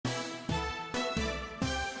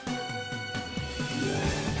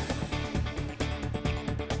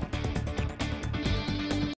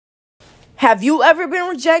Have you ever been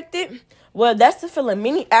rejected? Well, that's the feeling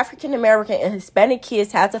many African American and Hispanic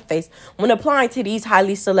kids have to face when applying to these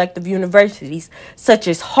highly selective universities, such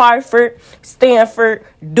as Harvard, Stanford,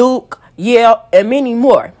 Duke, Yale, and many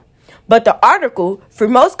more. But the article, for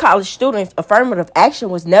most college students, affirmative action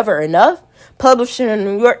was never enough, published in the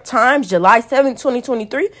New York Times, July 7,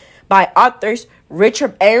 2023, by authors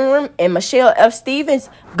Richard Aram and Michelle F. Stevens,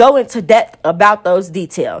 go into depth about those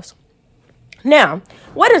details. Now,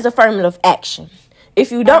 what is affirmative action?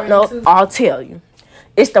 If you don't know, I'll tell you.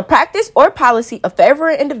 It's the practice or policy of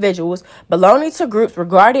favoring individuals belonging to groups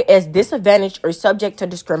regarded as disadvantaged or subject to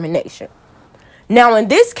discrimination. Now, in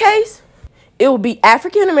this case, it will be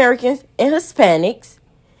African Americans and Hispanics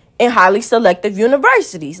in highly selective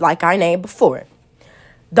universities, like I named before.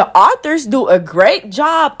 The authors do a great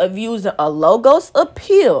job of using a logos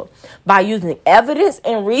appeal by using evidence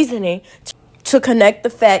and reasoning to connect the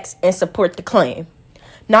facts and support the claim.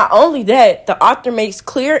 Not only that, the author makes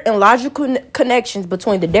clear and logical connections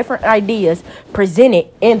between the different ideas presented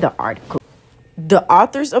in the article. The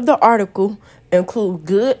authors of the article include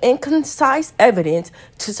good and concise evidence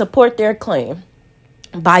to support their claim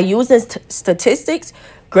by using statistics,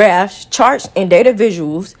 graphs, charts, and data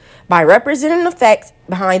visuals by representing the facts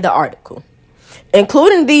behind the article.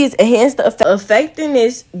 Including these enhance the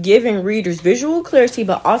effectiveness, giving readers visual clarity,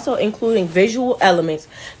 but also including visual elements,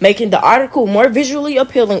 making the article more visually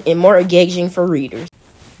appealing and more engaging for readers.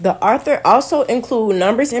 The author also includes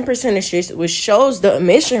numbers and percentages, which shows the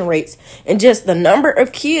admission rates and just the number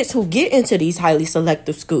of kids who get into these highly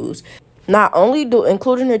selective schools. Not only do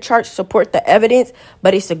including the charts support the evidence,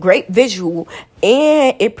 but it's a great visual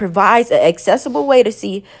and it provides an accessible way to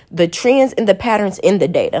see the trends and the patterns in the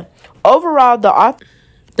data. Overall, the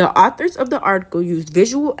authors of the article use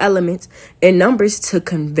visual elements and numbers to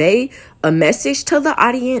convey a message to the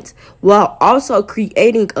audience while also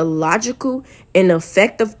creating a logical and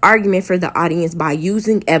effective argument for the audience by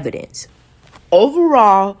using evidence.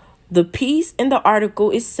 Overall, the piece in the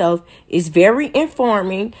article itself is very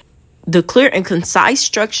informing. The clear and concise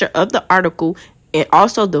structure of the article and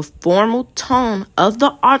also the formal tone of the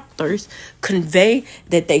authors convey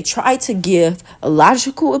that they try to give a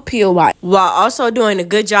logical appeal while also doing a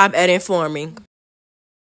good job at informing.